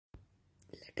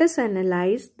us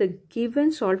analyze the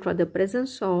given salt for the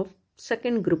presence of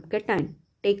second group cation.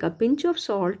 Take a pinch of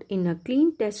salt in a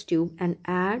clean test tube and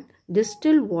add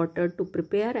distilled water to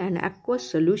prepare an aqueous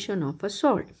solution of a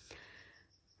salt.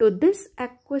 To this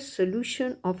aqueous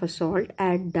solution of a salt,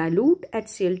 add dilute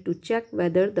HCl to check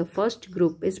whether the first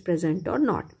group is present or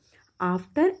not.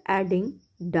 After adding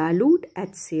dilute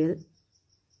HCl,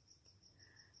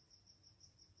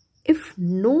 if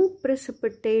no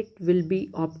precipitate will be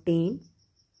obtained,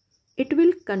 it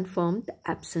will confirm the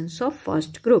absence of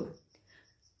first group.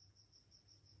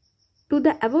 To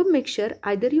the above mixture,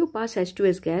 either you pass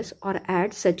H2S gas or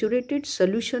add saturated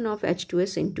solution of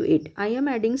H2S into it. I am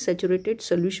adding saturated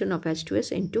solution of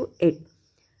H2S into it.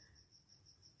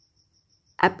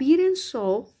 Appearance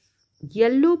of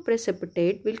yellow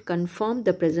precipitate will confirm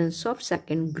the presence of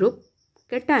second group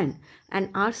cation, and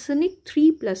arsenic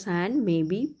 3+ ion may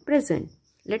be present.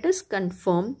 Let us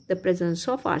confirm the presence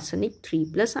of arsenic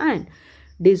 3+ ion.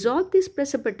 Dissolve this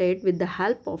precipitate with the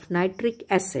help of nitric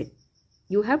acid.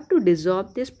 You have to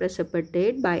dissolve this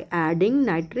precipitate by adding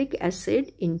nitric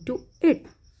acid into it.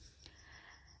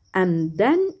 And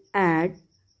then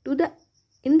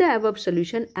in the above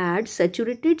solution, add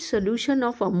saturated solution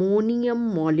of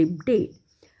ammonium molybdate.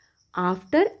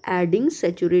 After adding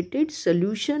saturated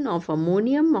solution of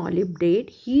ammonium molybdate,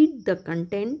 heat the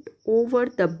content over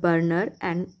the burner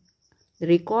and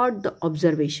record the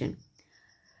observation.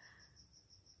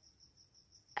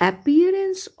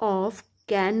 Appearance of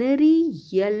canary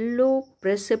yellow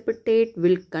precipitate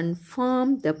will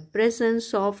confirm the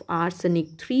presence of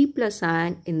arsenic 3+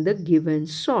 ion in the given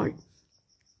salt.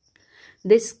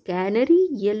 This canary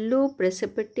yellow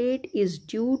precipitate is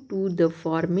due to the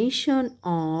formation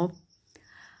of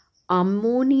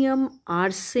ammonium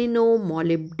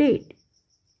arsenomolybdate,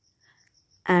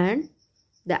 and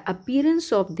the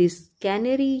appearance of this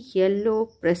canary yellow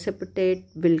precipitate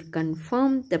will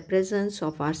confirm the presence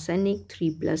of arsenic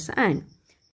 3+ ion.